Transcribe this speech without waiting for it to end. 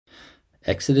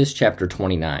Exodus chapter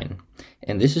 29.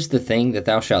 And this is the thing that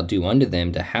thou shalt do unto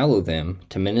them to hallow them,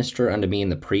 to minister unto me in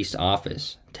the priest's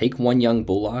office. Take one young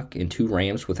bullock and 2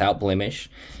 rams without blemish,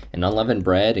 and unleavened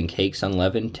bread and cakes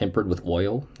unleavened, tempered with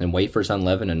oil, and wafers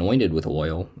unleavened, anointed with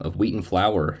oil. Of wheaten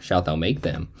flour shalt thou make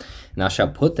them. And thou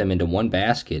shalt put them into one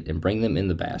basket, and bring them in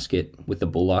the basket with the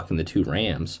bullock and the 2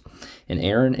 rams. And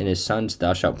Aaron and his sons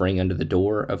thou shalt bring unto the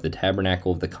door of the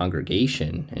tabernacle of the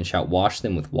congregation, and shalt wash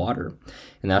them with water.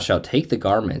 And thou shalt take the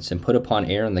garments, and put upon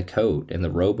Aaron the coat, and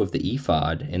the robe of the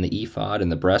ephod, and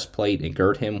the breastplate, and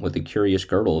gird him with the curious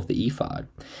girdle of the ephod.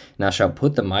 And thou shalt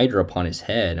put the mitre upon his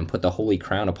head, and put the holy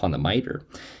crown upon the mitre.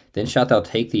 Then shalt thou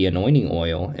take the anointing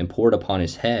oil, and pour it upon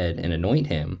his head, and anoint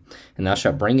him. And thou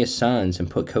shalt bring his sons,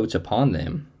 and put coats upon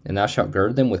them. And thou shalt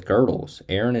gird them with girdles,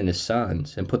 Aaron and his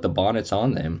sons, and put the bonnets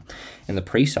on them. And the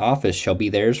priest's office shall be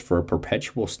theirs for a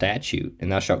perpetual statute.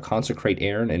 And thou shalt consecrate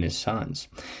Aaron and his sons.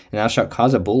 And thou shalt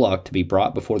cause a bullock to be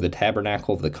brought before the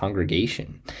tabernacle of the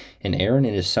congregation. And Aaron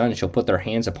and his sons shall put their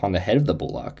hands upon the head of the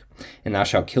bullock. And thou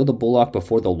shalt kill the bullock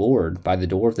before the Lord by the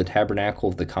door of the tabernacle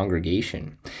of the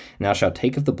congregation. And thou shalt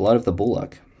take of the blood of the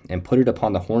bullock, and put it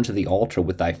upon the horns of the altar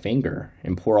with thy finger,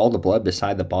 and pour all the blood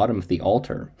beside the bottom of the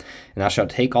altar. And thou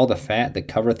shalt take all the fat that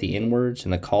covereth the inwards,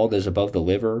 and the caul that is above the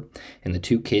liver, and the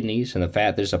 2 kidneys, and the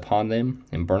fat that is upon them,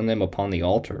 and burn them upon the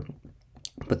altar.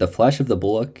 But the flesh of the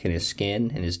bullock, and his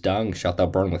skin, and his dung shalt thou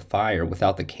burn with fire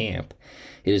without the camp.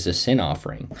 It is a sin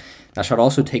offering. Thou shalt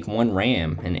also take 1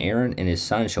 ram, and Aaron and his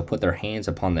sons shall put their hands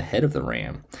upon the head of the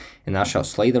ram. And thou shalt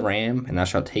slay the ram, and thou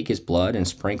shalt take his blood, and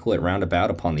sprinkle it round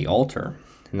about upon the altar.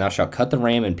 And thou shalt cut the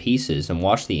ram in pieces, and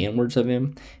wash the inwards of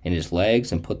him, and his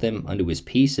legs, and put them unto his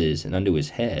pieces, and unto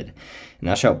his head. And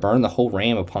thou shalt burn the whole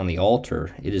ram upon the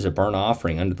altar. It is a burnt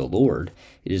offering unto the Lord.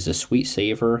 It is a sweet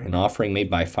savour, an offering made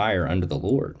by fire unto the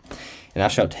Lord. And thou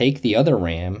shalt take the other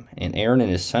ram, and Aaron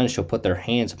and his sons shall put their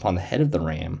hands upon the head of the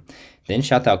ram. Then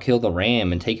shalt thou kill the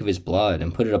ram, and take of his blood,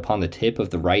 and put it upon the tip of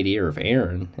the right ear of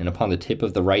Aaron, and upon the tip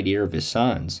of the right ear of his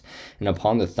sons, and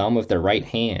upon the thumb of their right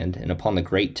hand, and upon the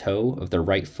great toe of their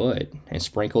right foot, and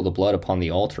sprinkle the blood upon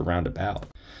the altar round about.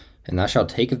 And thou shalt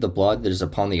take of the blood that is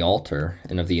upon the altar,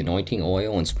 and of the anointing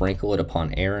oil, and sprinkle it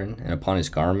upon Aaron, and upon his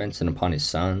garments, and upon his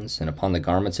sons, and upon the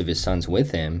garments of his sons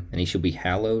with him, and he shall be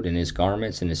hallowed, and his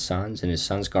garments, and his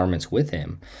sons' garments with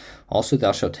him. Also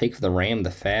thou shalt take of the ram the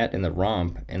fat and the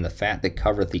rump, and the fat that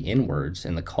covereth the inwards,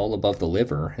 and the caul above the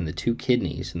liver, and the 2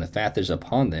 kidneys, and the fat that is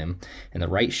upon them, and the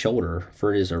right shoulder,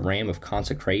 for it is a ram of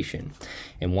consecration.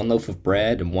 And 1 loaf of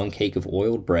bread, and 1 cake of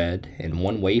oiled bread, and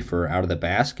 1 wafer out of the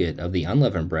basket of the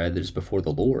unleavened bread that is before the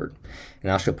Lord.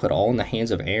 And thou shalt put all in the hands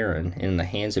of Aaron, and in the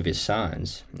hands of his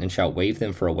sons, and shalt wave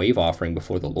them for a wave offering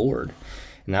before the Lord.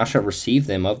 And thou shalt receive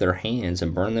them of their hands,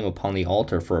 and burn them upon the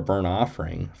altar for a burnt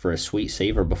offering, for a sweet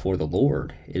savour before the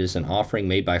Lord. It is an offering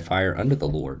made by fire unto the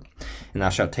Lord. And thou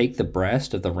shalt take the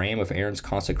breast of the ram of Aaron's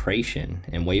consecration,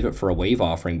 and wave it for a wave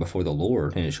offering before the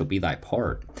Lord, and it shall be thy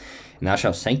part. And thou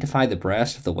shalt sanctify the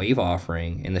breast of the wave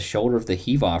offering, and the shoulder of the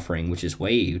heave offering which is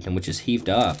waved, and which is heaved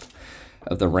up,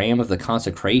 of the ram of the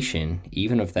consecration,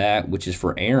 even of that which is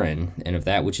for Aaron, and of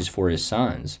that which is for his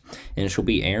sons. And it shall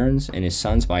be Aaron's and his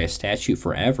sons by a statute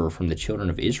forever from the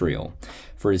children of Israel.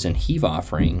 For it is an heave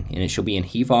offering, and it shall be an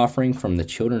heave offering from the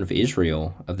children of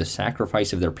Israel, of the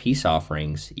sacrifice of their peace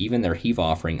offerings, even their heave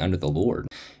offering unto the Lord.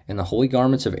 And the holy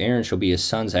garments of Aaron shall be his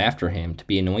sons after him, to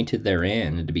be anointed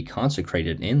therein, and to be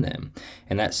consecrated in them.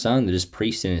 And that son that is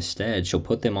priest in his stead shall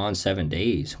put them on 7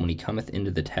 days, when he cometh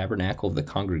into the tabernacle of the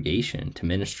congregation, to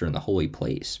minister in the holy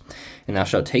place. And thou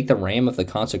shalt take the ram of the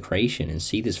consecration, and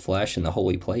seethe his flesh in the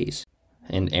holy place.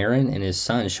 And Aaron and his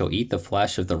sons shall eat the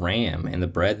flesh of the ram, and the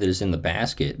bread that is in the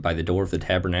basket by the door of the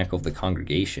tabernacle of the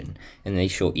congregation. And they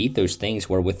shall eat those things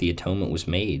wherewith the atonement was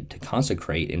made, to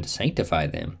consecrate and to sanctify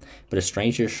them. But a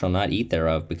stranger shall not eat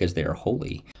thereof, because they are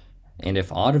holy. And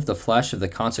if aught of the flesh of the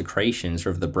consecrations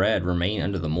or of the bread remain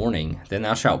unto the morning, then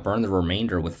thou shalt burn the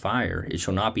remainder with fire. It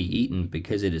shall not be eaten,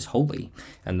 because it is holy.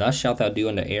 And thus shalt thou do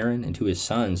unto Aaron and to his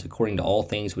sons, according to all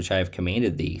things which I have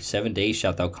commanded thee. 7 days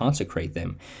shalt thou consecrate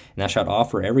them. And thou shalt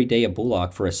offer every day a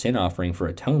bullock for a sin offering for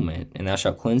atonement. And thou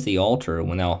shalt cleanse the altar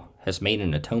when thou hast made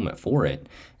an atonement for it,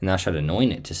 and thou shalt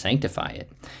anoint it to sanctify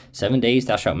it. 7 days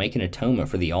thou shalt make an atonement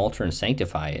for the altar and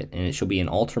sanctify it, and it shall be an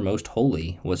altar most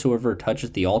holy. Whatsoever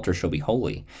toucheth the altar shall be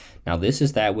holy. Now this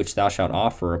is that which thou shalt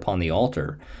offer upon the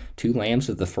altar: 2 lambs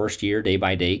of the first year day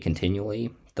by day continually.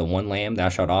 The 1 lamb thou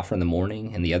shalt offer in the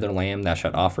morning, and the other lamb thou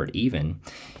shalt offer at even.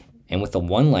 And with the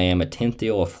one lamb, a 10th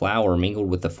deal of flour mingled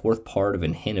with the 4th part of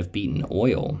an hin of beaten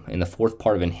oil, and the 4th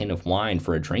part of an hin of wine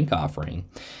for a drink offering.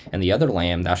 And the other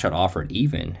lamb thou shalt offer at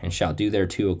even, and shalt do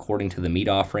thereto according to the meat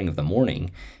offering of the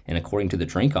morning, and according to the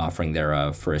drink offering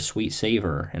thereof, for a sweet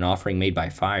savor, an offering made by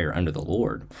fire unto the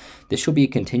Lord. This shall be a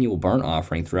continual burnt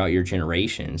offering throughout your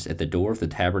generations, at the door of the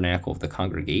tabernacle of the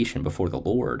congregation before the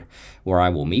Lord, where I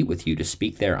will meet with you to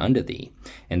speak there unto thee.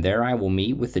 And there I will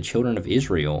meet with the children of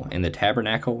Israel, and the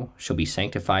tabernacle shall be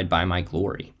sanctified by my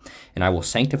glory. And I will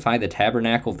sanctify the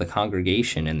tabernacle of the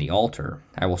congregation and the altar.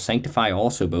 I will sanctify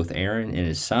also both Aaron and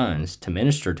his sons to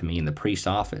minister to me in the priest's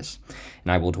office.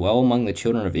 And I will dwell among the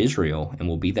children of Israel, and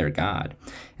will be their God.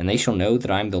 And they shall know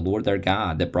that I am the Lord their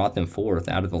God, that brought them forth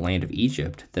out of the land of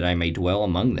Egypt, that I may dwell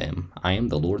among them. I am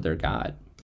the Lord their God.